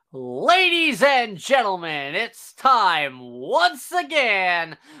Ladies and gentlemen, it's time once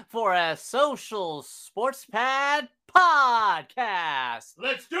again for a Social Sports Pad podcast.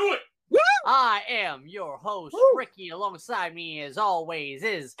 Let's do it. I am your host, Woo! Ricky. Alongside me, as always,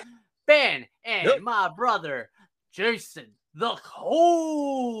 is Ben and Yep. my brother, Jason the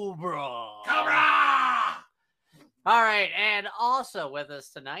Cobra. Cobra! All right, and also with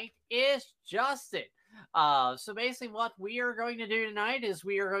us tonight is Justin. So basically what we are going to do tonight is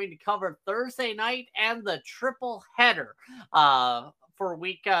we are going to cover Thursday night and the triple header for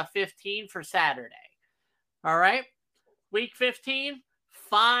week 15 for Saturday. All right, week 15,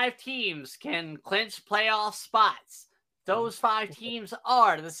 5 teams can clinch playoff spots. Those 5 teams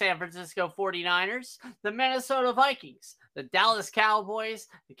are the San Francisco 49ers, the Minnesota Vikings, the Dallas Cowboys,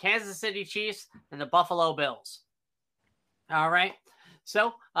 the Kansas City Chiefs, and the Buffalo Bills. All right.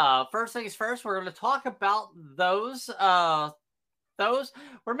 So, first things first, we're going to talk about those.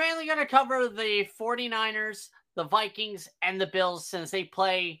 We're mainly going to cover the 49ers, the Vikings, and the Bills since they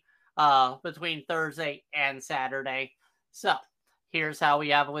play between Thursday and Saturday. So, here's how we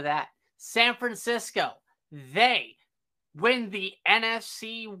have it with that. San Francisco, they win the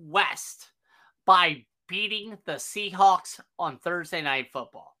NFC West by beating the Seahawks on Thursday Night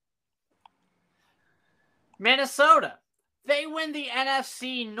Football. Minnesota, they win the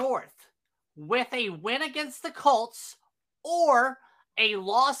NFC North with a win against the Colts or a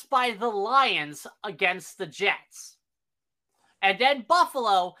loss by the Lions against the Jets. And then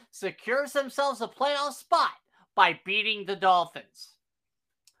Buffalo secures themselves a playoff spot by beating the Dolphins.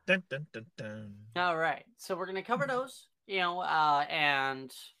 Dun, dun, dun, dun. All right. So we're going to cover those,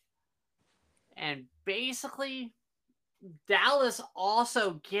 and basically Dallas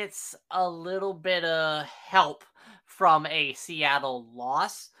also gets a little bit of help from a Seattle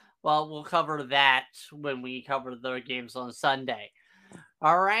loss. Well, we'll cover that when we cover the games on Sunday.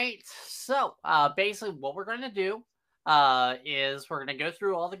 All right. So, basically, what we're going to do is we're going to go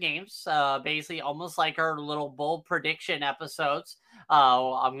through all the games, basically almost like our little bold prediction episodes.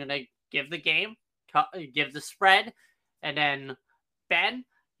 I'm going to give the game, give the spread, and then Ben,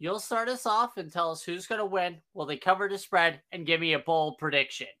 you'll start us off and tell us who's going to win. Will they cover the spread and give me a bold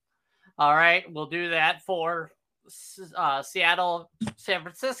prediction? All right, we'll do that for Seattle, San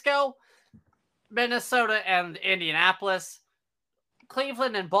Francisco, Minnesota, and Indianapolis,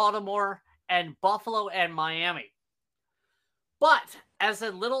 Cleveland and Baltimore, and Buffalo and Miami. But as a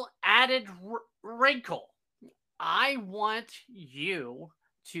little added wrinkle, I want you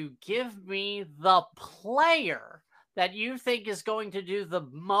to give me the player that you think is going to do the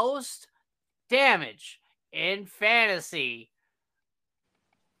most damage in fantasy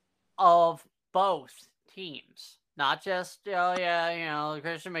of both teams. Not just,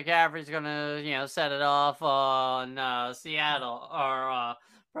 Christian McCaffrey's going to, set it off on Seattle or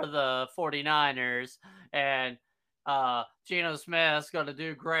for the 49ers. And Geno Smith's going to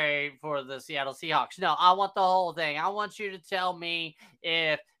do great for the Seattle Seahawks. No, I want the whole thing. I want you to tell me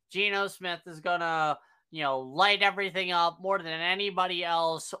if Geno Smith is going to, light everything up more than anybody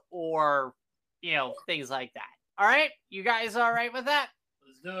else or, things like that. All right? You guys all right with that?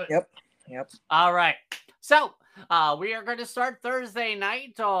 Let's do it. Yep. All right. So, we are going to start Thursday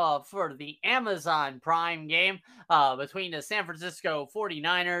night for the Amazon Prime game between the San Francisco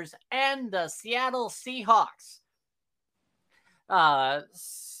 49ers and the Seattle Seahawks.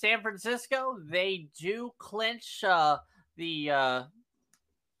 San Francisco, they do clinch the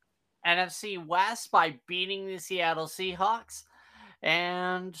NFC West by beating the Seattle Seahawks,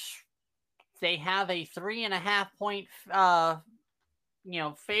 and they have a 3.5 point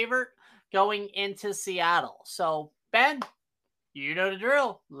favorite going into Seattle. So, Ben, you know the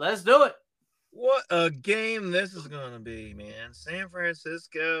drill. Let's do it. What a game this is going to be, man. San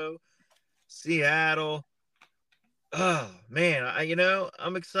Francisco, Seattle. Oh, man.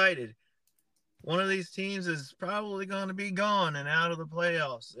 I'm excited. One of these teams is probably going to be gone and out of the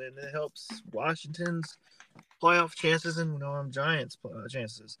playoffs, and it helps Washington's playoff chances and Giants'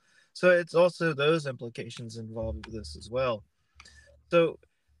 chances. So it's also those implications involved with this as well. So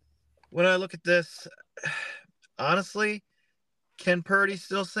when I look at this, honestly, can Purdy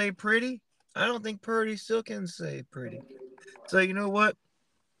still say pretty? I don't think Purdy still can say pretty. So you know what?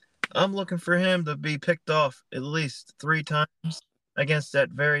 I'm looking for him to be picked off at least 3 times against that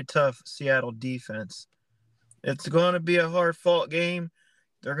very tough Seattle defense. It's going to be a hard-fought game.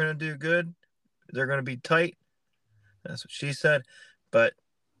 They're going to do good. They're going to be tight. That's what she said. But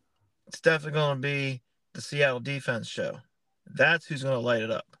it's definitely going to be the Seattle defense show. That's who's going to light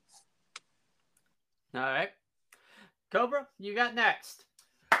it up. All right. Cobra, you got next.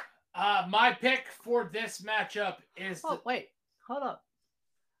 My pick for this matchup is... wait. Hold up.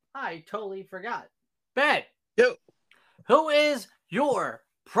 I totally forgot. Ben, Yo, who is your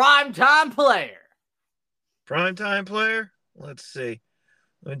primetime player? primetime player. Let's see.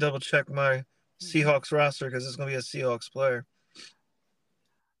 Let me double check my Seahawks roster because it's gonna be a Seahawks player.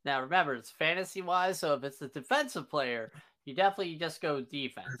 Now, remember, it's fantasy-wise, so if it's a defensive player, you definitely just go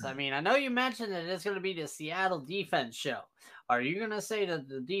defense. I mean, I know you mentioned that it's going to be the Seattle defense show. Are you going to say that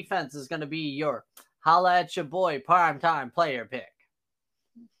the defense is going to be your holla at your boy primetime player pick?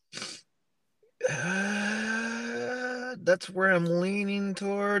 That's where I'm leaning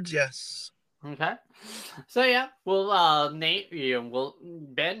towards. Yes. Okay. So yeah, we'll name you.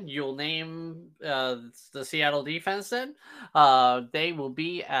 Ben, you'll name the Seattle defense. Then, they will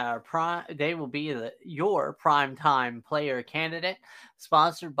be They will be your primetime player candidate,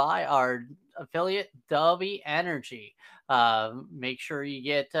 sponsored by our affiliate Dubby Energy. Make sure you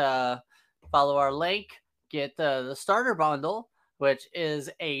get follow our link. Get the starter bundle, which is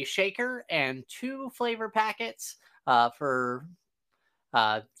a shaker and 2 flavor packets for.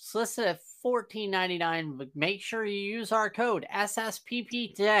 It's listed at $14.99. But make sure you use our code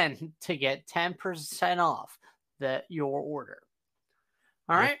SSPP10 to get 10% off your order.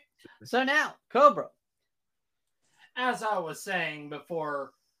 All right. So now, Cobra. As I was saying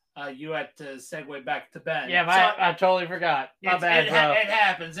before, you had to segue back to Ben. Yeah, I totally forgot. My bad, bro. It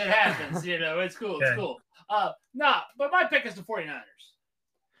happens. It happens. It's cool. It's cool. But my pick is the 49ers.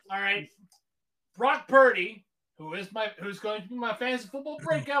 All right. Brock Purdy, who's going to be my fantasy football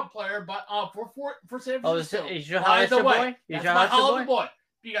breakout player, but for San Francisco. Is your boy? That's my Hollywood boy.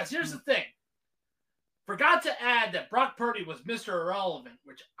 Because here's the thing. Forgot to add that Brock Purdy was Mr. Irrelevant,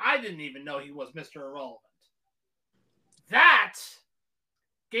 which I didn't even know he was Mr. Irrelevant. That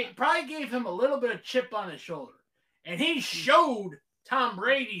probably gave him a little bit of chip on his shoulder. And he showed Tom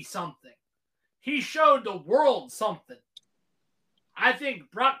Brady something. He showed the world something. I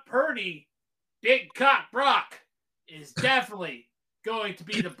think Brock Purdy, Big Cock Brock, is definitely going to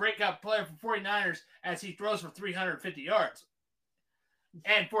be the breakout player for 49ers as he throws for 350 yards.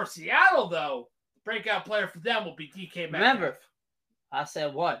 And for Seattle, though, the breakout player for them will be DK Metcalf. Remember, I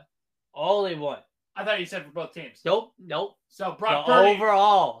said one. Only one. I thought you said for both teams. Nope. So Brock Purdy,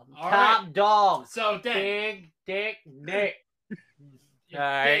 overall, top dog. So Big Dick Nick. All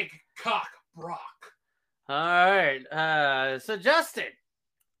right. Big Cock Brock. All right. So Justin.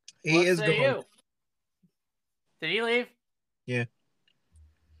 He is going. You? Did he leave? Yeah.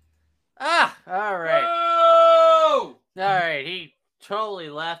 All right. Oh! All right. He totally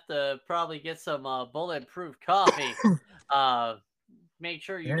left to probably get some bulletproof coffee. Make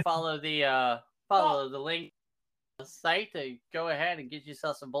sure you follow the link on the site to go ahead and get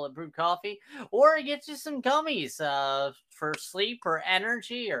yourself some bulletproof coffee, or get you some gummies for sleep or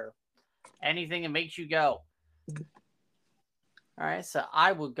energy or anything that makes you go. All right, so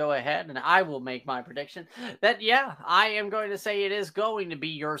I will go ahead and I will make my prediction that, I am going to say it is going to be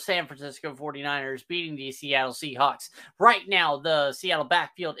your San Francisco 49ers beating the Seattle Seahawks. Right now, the Seattle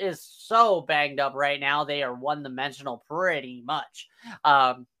backfield is so banged up right now. They are one-dimensional pretty much.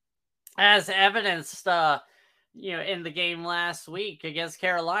 As evidenced, in the game last week against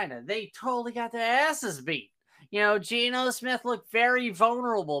Carolina, they totally got their asses beat. Geno Smith looked very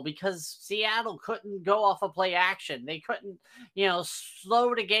vulnerable because Seattle couldn't go off of play action. They couldn't,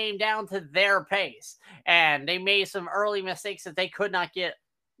 slow the game down to their pace. And they made some early mistakes that they could not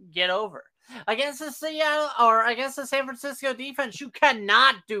get over. Against the San Francisco defense, you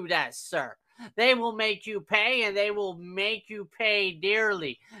cannot do that, sir. They will make you pay, and they will make you pay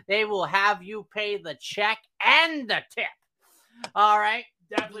dearly. They will have you pay the check and the tip. All right?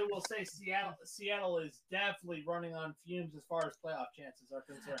 Definitely will say Seattle is definitely running on fumes as far as playoff chances are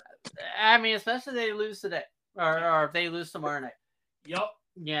concerned. I mean, especially if they lose today or if they lose tomorrow night. Yep.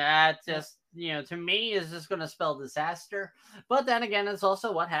 Yeah, it's just, to me, is just going to spell disaster. But then again, it's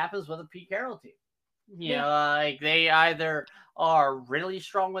also what happens with a Pete Carroll team. They either are really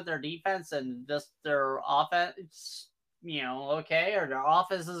strong with their defense and just their offense, okay, or their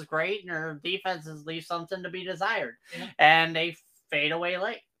offense is great and their defense leaves something to be desired. Yeah. And they fade away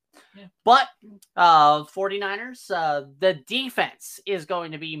late. Yeah. But 49ers, the defense is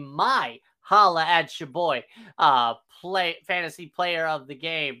going to be my holla at your boy fantasy player of the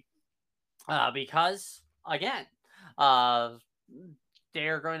game, because again,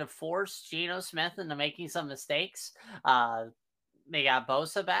 they're going to force Geno Smith into making some mistakes. They got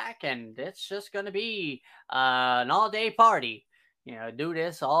Bosa back, and it's just going to be an all-day party. Do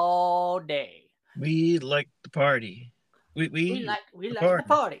this all day. We like the party. We like the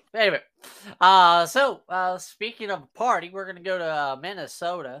party. Anyway, so speaking of party, we're going to go to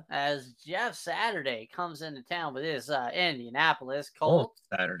Minnesota as Jeff Saturday comes into town with his Indianapolis Colts.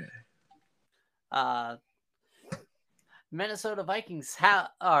 Saturday. Minnesota Vikings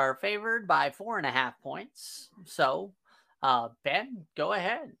are favored by 4.5 points. So, Ben, go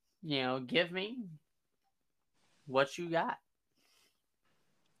ahead. Give me what you got.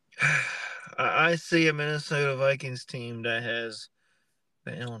 I see a Minnesota Vikings team that has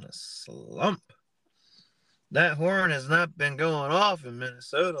been on a slump. That horn has not been going off in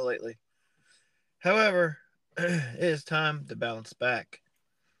Minnesota lately. However, it is time to bounce back.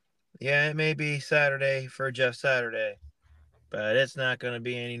 Yeah, it may be Saturday for Jeff Saturday, but it's not going to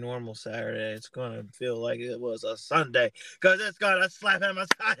be any normal Saturday. It's going to feel like it was a Sunday because it's going to slap him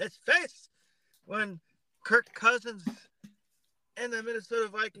upside his face when Kirk Cousins and the Minnesota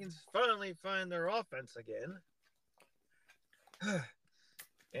Vikings finally find their offense again.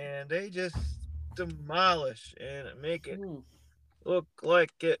 And they just demolish and make it look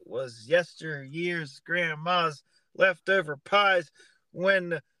like it was yesteryear's grandma's leftover pies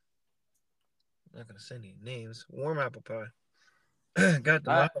when, I'm not going to say any names, warm apple pie got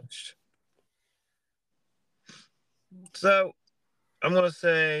demolished. So I'm going to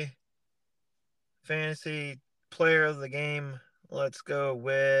say fantasy player of the game. Let's go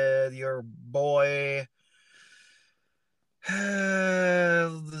with your boy.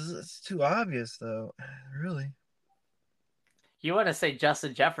 It's too obvious, though. Really. You want to say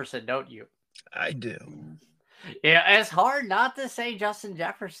Justin Jefferson, don't you? I do. Yeah, it's hard not to say Justin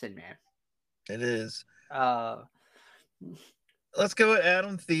Jefferson, man. It is. Let's go with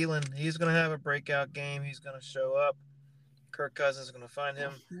Adam Thielen. He's going to have a breakout game. He's going to show up. Kirk Cousins is going to find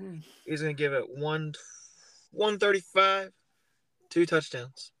him. He's going to give it 135, 2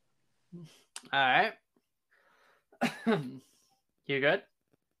 touchdowns. All right. You good?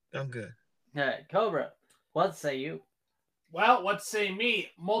 I'm good. All right, Cobra, what say you? Well, what say me?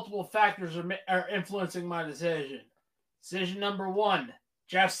 Multiple factors are influencing my decision. Decision number 1.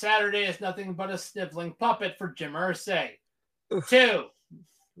 Jeff Saturday is nothing but a sniveling puppet for Jim Irsay. 2.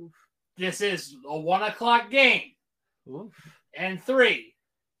 This is a 1 o'clock game. Oof. And 3.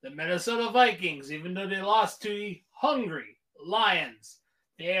 The Minnesota Vikings, even though they lost to the hungry Lions,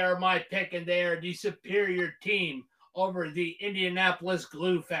 they are my pick and they are the superior team over the Indianapolis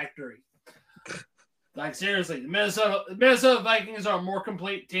Glue Factory. Like, seriously, the Minnesota Vikings are a more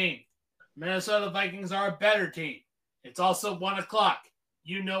complete team. Minnesota Vikings are a better team. It's also 1 o'clock.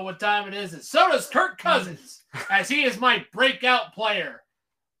 You know what time it is, and so does Kirk Cousins, as he is my breakout player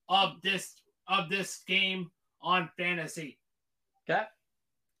of this game on fantasy. Okay.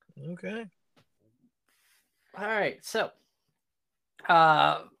 Okay. All right. So,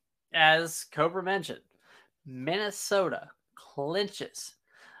 as Cobra mentioned, Minnesota clinches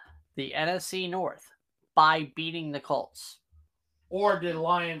the NFC North by beating the Colts. Or did the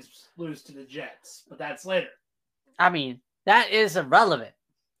Lions lose to the Jets? But that's later. I mean, that is irrelevant.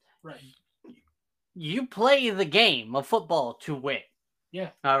 Right. You play the game of football to win. Yeah.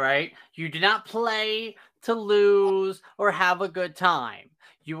 All right? You do not play to lose or have a good time.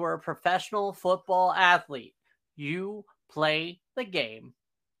 You are a professional football athlete. You play the game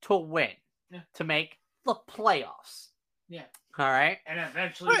to win, to make the playoffs. Yeah. All right? And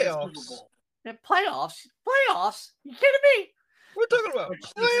eventually the Super Bowl. And playoffs? You kidding me? We're talking about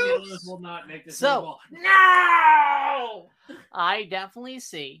which the Steelers will not make the Super Bowl. No! I definitely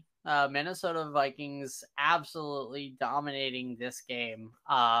see Minnesota Vikings absolutely dominating this game,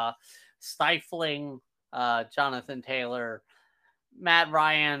 stifling Jonathan Taylor. Matt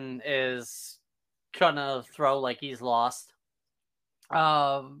Ryan is gonna throw like he's lost.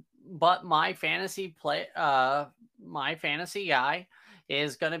 But my fantasy guy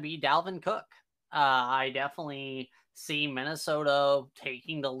is gonna be Dalvin Cook. I definitely see Minnesota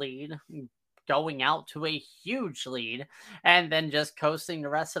taking the lead, going out to a huge lead, and then just coasting the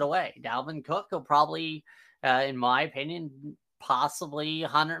rest of the way. Dalvin Cook will probably, in my opinion, possibly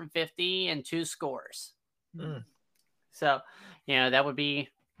 150 and 2 scores. So, that would be,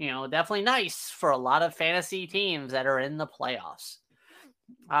 definitely nice for a lot of fantasy teams that are in the playoffs.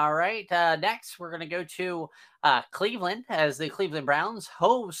 All right. Next, we're going to go to Cleveland as the Cleveland Browns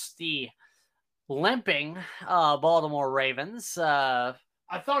host the limping Baltimore Ravens. I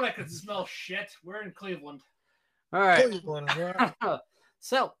thought I could smell shit. We're in Cleveland. All right. Cleveland, right?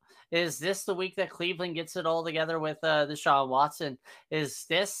 So, is this the week that Cleveland gets it all together with Deshaun Watson? Is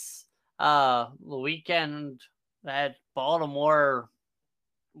this the weekend that Baltimore,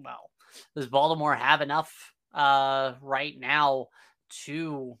 does Baltimore have enough right now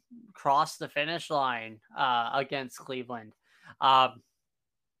to cross the finish line against Cleveland?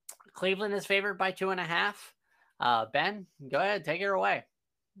 Cleveland is favored by 2.5. Ben, go ahead, take it away.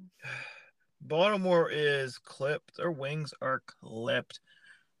 Baltimore is clipped. Their wings are clipped.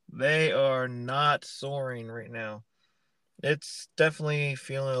 They are not soaring right now. It's definitely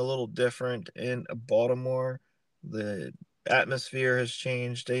feeling a little different in Baltimore. The atmosphere has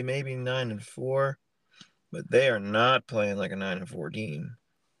changed. They may be 9-4, but they are not playing like a 9-4 team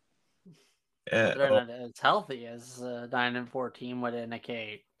But at they're all. not as healthy as 9-14 would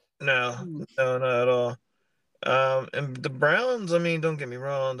indicate. No, no, not at all. And the Browns, I mean, don't get me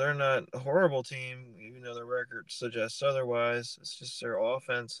wrong, they're not a horrible team, even though their record suggests otherwise. It's just their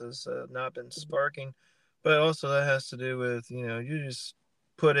offense has not been sparking. But also that has to do with, you just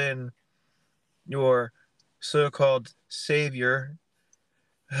put in your so-called savior,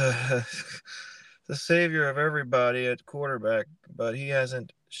 the savior of everybody at quarterback, but he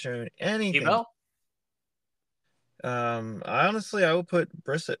hasn't shown anything. Debo? I will put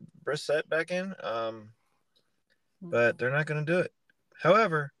Brissett back in. But they're not going to do it.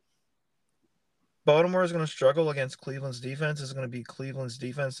 However, Baltimore is going to struggle against Cleveland's defense. It's going to be Cleveland's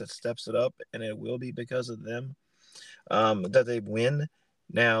defense that steps it up, and it will be because of them that they win.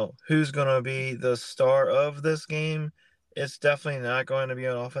 Now, who's going to be the star of this game? It's definitely not going to be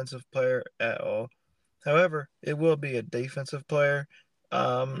an offensive player at all. However, it will be a defensive player,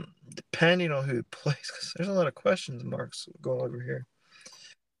 depending on who plays, because there's a lot of questions marks going over here.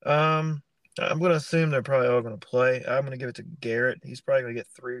 I'm going to assume they're probably all going to play. I'm going to give it to Garrett. He's probably going to get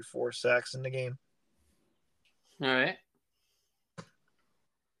 3 or 4 sacks in the game. All right.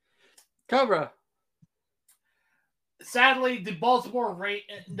 Cobra. Sadly, the Baltimore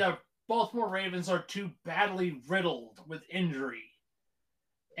Ravens are too badly riddled with injury.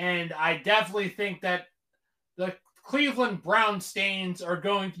 And I definitely think that the Cleveland Brownstains are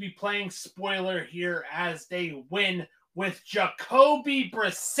going to be playing spoiler here as they win with Jacoby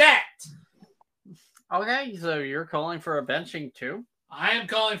Brissett. Okay, so you're calling for a benching too? I am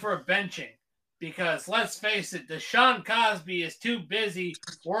calling for a benching because let's face it, Deshaun Cosby is too busy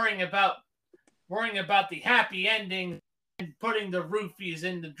worrying about the happy ending and putting the roofies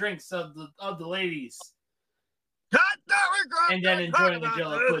in the drinks of the ladies. And then enjoying the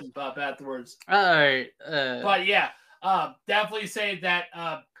Jello pudding pop afterwards. All right. But yeah, definitely say that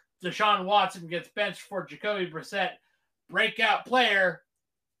Deshaun Watson gets benched for Jacoby Brissett. Breakout player.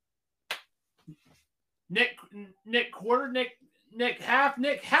 Nick Half,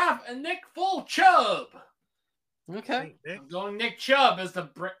 and Nick Full Chubb. Okay. I'm going Nick Chubb as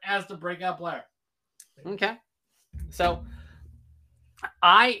the breakout player. Okay. So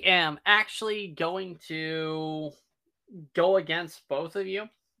I am actually going to go against both of you.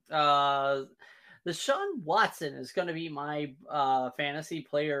 Deshaun Watson is going to be my fantasy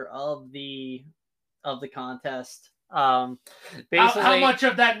player of the contest. Basically, how much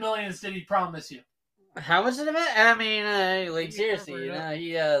of that millions did he promise you? How much of it? I mean, like seriously,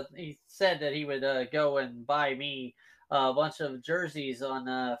 he said that he would go and buy me a bunch of jerseys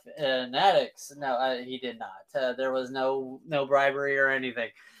on Fanatics. No, he did not. There was no bribery or anything.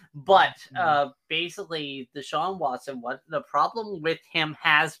 But basically, Deshaun Watson, what the problem with him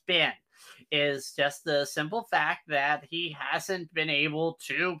has been is just the simple fact that he hasn't been able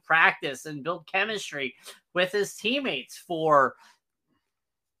to practice and build chemistry with his teammates for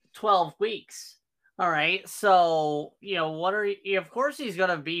 12 weeks. All right, so, of course he's going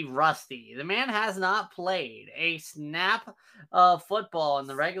to be rusty. The man has not played a snap of football in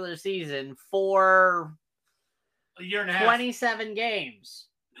the regular season for a year and a half. 27 games.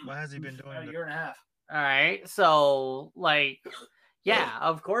 What has he been doing? A year and a half. All right, so, yeah,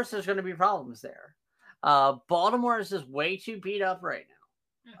 of course there's going to be problems there. Baltimore is just way too beat up right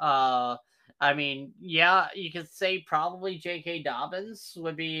now. I mean, yeah, you could say probably J.K. Dobbins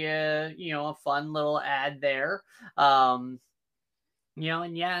would be a fun little ad there. And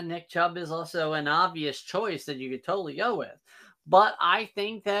yeah, Nick Chubb is also an obvious choice that you could totally go with. But I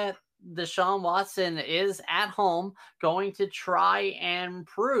think that Deshaun Watson is at home going to try and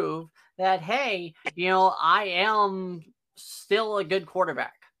prove that, hey, I am still a good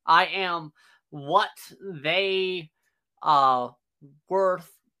quarterback. I am what they worth.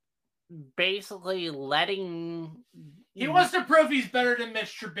 Basically letting he wants to prove he's better than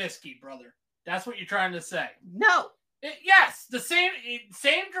Mitch Trubisky, brother. That's what you're trying to say. No. Yes, the same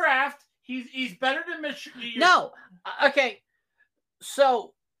draft. He's better than Mitch. No. Okay.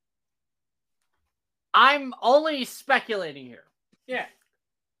 So I'm only speculating here. Yeah.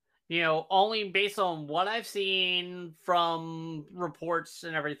 Only based on what I've seen from reports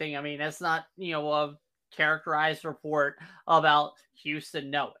and everything. I mean, that's not, a characterized report about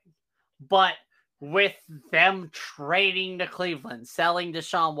Houston knowing. But with them trading to Cleveland, selling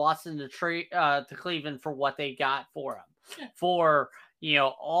Deshaun Watson to Cleveland for what they got for him, for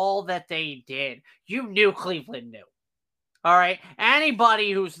all that they did, you knew Cleveland knew. All right.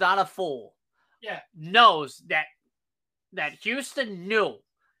 Anybody who's not a fool knows that Houston knew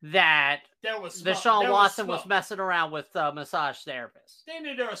that there was smoke. Deshaun Watson was messing around with massage therapists. They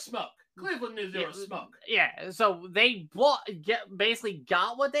knew there was smoke. Cleveland knew there was smoke. Yeah, so they basically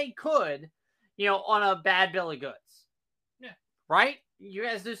got what they could, on a bad bill of goods. Yeah. Right? You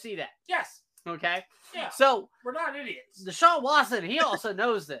guys do see that. Yes. Okay? Yeah. So we're not idiots. Deshaun Watson, he also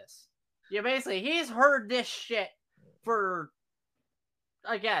knows this. Yeah, basically, he's heard this shit for,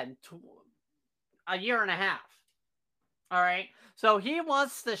 again, a year and a half. All right? So he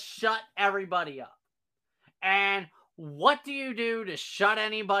wants to shut everybody up. And what do you do to shut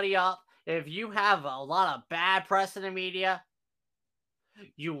anybody up if you have a lot of bad press in the media?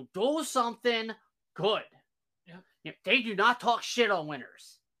 You do something good. Yeah. They do not talk shit on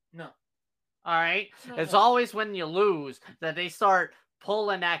winners. No. All right? It's always when you lose that they start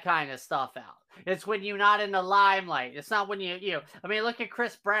pulling that kind of stuff out. It's when you're not in the limelight. It's not when I mean, look at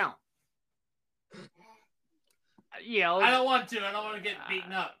Chris Brown. I don't want to. I don't want to get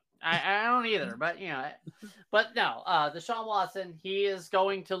beaten up. I don't either, but but no, Deshaun Watson, he is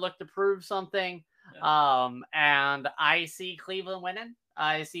going to look to prove something. Yeah. And I see Cleveland winning.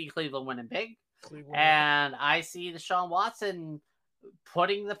 I see Cleveland winning big. And I see Deshaun Watson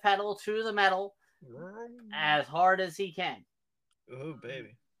putting the pedal to the metal as hard as he can. Oh,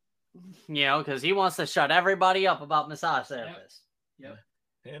 baby. Because he wants to shut everybody up about massage therapists. Yep.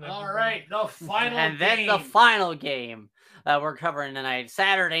 All right, the final and game. Then the final game we're covering tonight,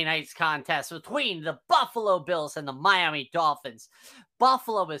 Saturday night's contest between the Buffalo Bills and the Miami Dolphins.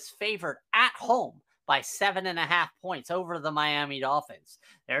 Buffalo is favored at home by 7.5 points over the Miami Dolphins.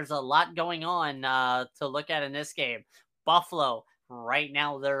 There's a lot going on to look at in this game. Buffalo, right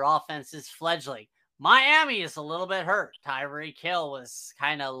now, their offense is fledgling. Miami is a little bit hurt. Tyreek Hill was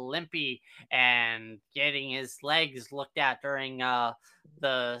kind of limpy and getting his legs looked at during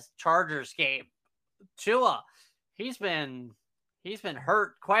the Chargers game. Tua, he's been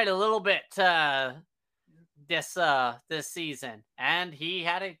hurt quite a little bit this season, and he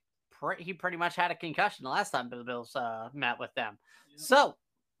pretty much had a concussion the last time the Bills met with them. Yeah. So,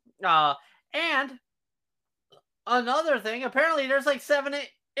 and another thing, apparently there's like 7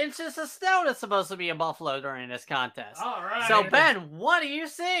 inches of snow that's supposed to be in Buffalo during this contest. All right. So, Ben, what do you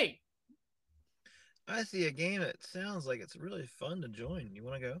see? I see a game that sounds like it's really fun to join. You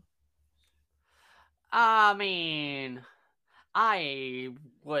want to go? I mean, I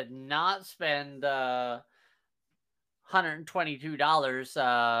would not spend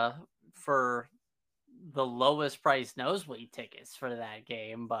 $122 for the lowest price nosebleed tickets for that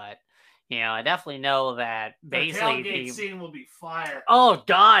game, but I definitely know that basically the tailgate scene will be fire. Oh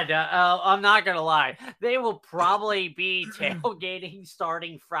God, I'm not gonna lie. They will probably be tailgating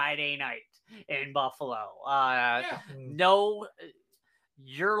starting Friday night in Buffalo. No,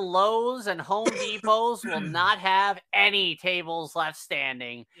 your Lowe's and Home Depots will not have any tables left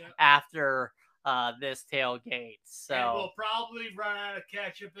standing after this tailgate. So and we'll probably run out of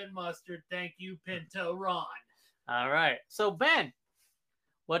ketchup and mustard. Thank you, Pinto Ron. All right. So Ben,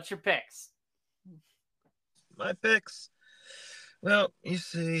 what's your picks? My picks. Well, you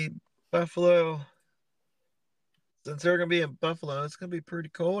see, Buffalo. Since they're gonna be in Buffalo, it's gonna be pretty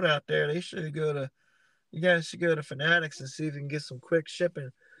cold out there. You guys should go to Fanatics and see if you can get some quick shipping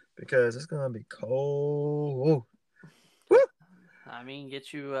because it's gonna be cold. Woo! I mean,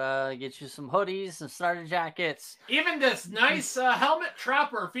 get you some hoodies, some starter jackets. Even this nice helmet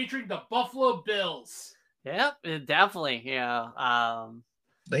trapper featuring the Buffalo Bills. Yep, definitely. Yeah.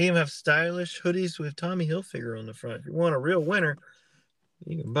 They even have stylish hoodies with Tommy Hilfiger on the front. If you want a real winner,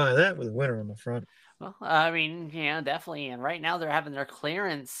 you can buy that with a winner on the front. Well, I mean, definitely. And right now they're having their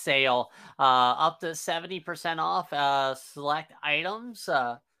clearance sale up to 70% off select items.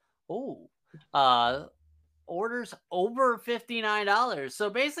 Orders over $59. So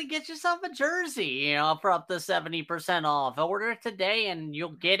basically get yourself a jersey, for up to 70% off. Order it today and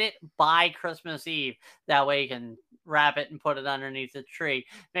you'll get it by Christmas Eve. That way you can wrap it and put it underneath the tree.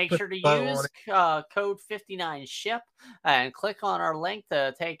 Make sure to use code 59SHIP and click on our link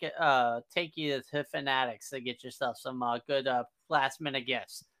to take you to Fanatics to get yourself some good last minute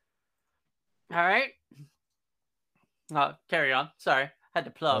gifts. All right. Carry on. Sorry. Had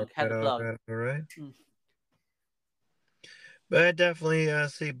to plug. All right. But I definitely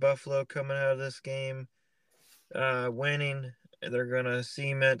see Buffalo coming out of this game winning. They're going to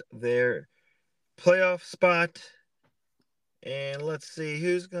cement their playoff spot. And let's see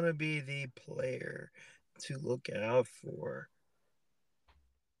who's going to be the player to look out for.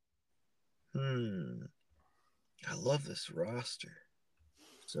 I love this roster.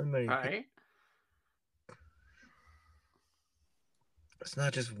 So many. All right. it's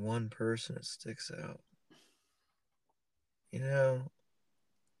not just one person that sticks out. You know,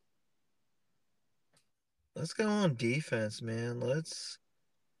 let's go on defense, man. Let's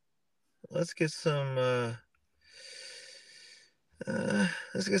get some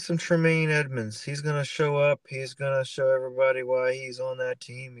let's get some Tremaine Edmonds. He's gonna show up. He's gonna show everybody why he's on that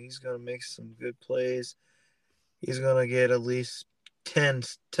team. He's gonna make some good plays. He's gonna get at least 10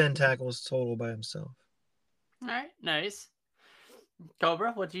 tackles total by himself. All right, nice.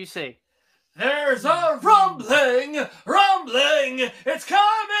 Cobra, what do you see? There's a rumbling. It's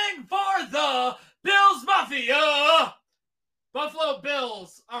coming for the Bills Mafia. Buffalo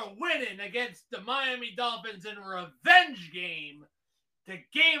Bills are winning against the Miami Dolphins in a revenge game. The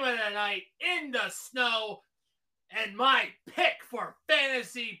game of the night in the snow. And my pick for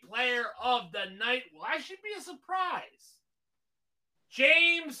Fantasy Player of the Night, well, I should be a surprise.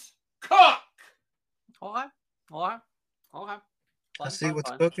 James Cook. Okay. I see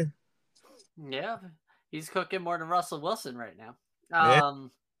what's cooking. Yeah, he's cooking more than Russell Wilson right now. Yeah.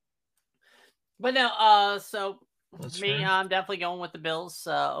 But no, so That's me, right. I'm definitely going with the Bills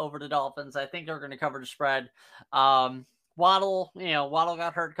over the Dolphins. I think they're going to cover the spread. Waddle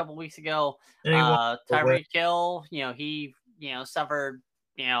got hurt a couple weeks ago. And he walked away. Tyreek Hill, he suffered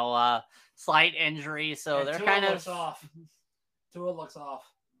slight injury, so And they're Tua kind looks of off. Tua looks off.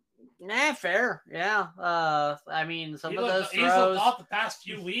 fair. Yeah. I mean, some of those He's throws. looked off the past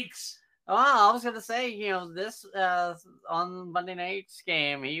few weeks. Oh, I was gonna say, this on Monday night's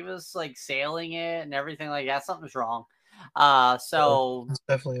game, he was like sailing it and everything like that. Something's wrong. So It's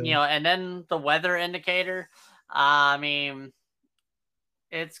definitely and then the weather indicator. I mean,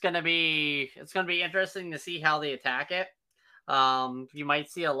 it's gonna be interesting to see how they attack it. You might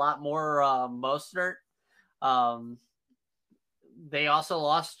see a lot more Mostert. They also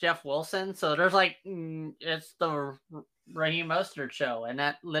lost Jeff Wilson, so there's it's the Raheem Mostert show, and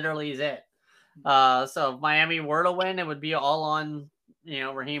that literally is it. So if Miami were to win, it would be all on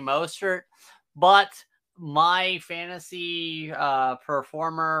Raheem Mostert. But my fantasy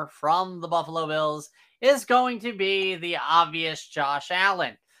performer from the Buffalo Bills is going to be the obvious Josh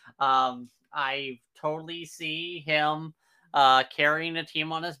Allen. I totally see him carrying the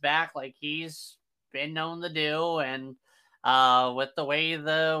team on his back like he's been known to do, and with the way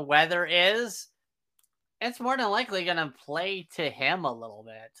the weather is, it's more than likely going to play to him a little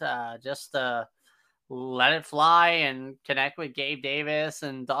bit. Just to let it fly and connect with Gabe Davis,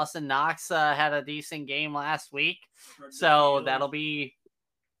 and Dawson Knox had a decent game last week. So that'll be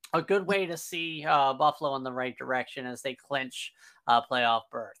a good way to see Buffalo in the right direction as they clinch playoff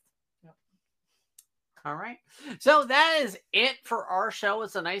berth. Yep. All right. So that is it for our show.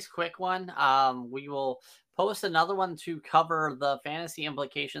 It's a nice quick one. We will post another one to cover the fantasy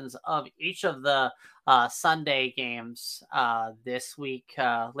implications of each of the Sunday games this week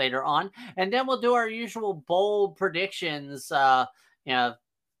later on. And then we'll do our usual bold predictions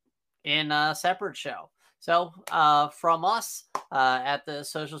in a separate show. So from us at the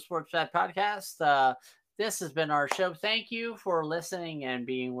Social Sports Bet Podcast, this has been our show. Thank you for listening and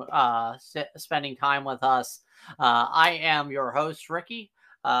being spending time with us. I am your host, Ricky.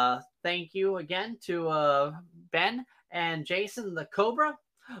 Thank you again to Ben and Jason the Cobra.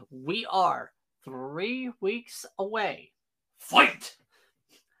 We are 3 weeks away. Fight!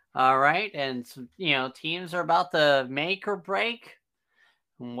 All right. And, teams are about to make or break.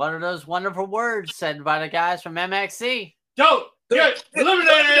 What are those wonderful words said by the guys from MXC? Don't get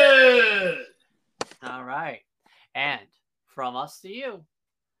eliminated! All right. And from us to you,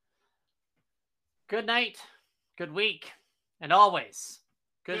 good night, good week, and always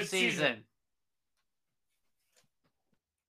good season.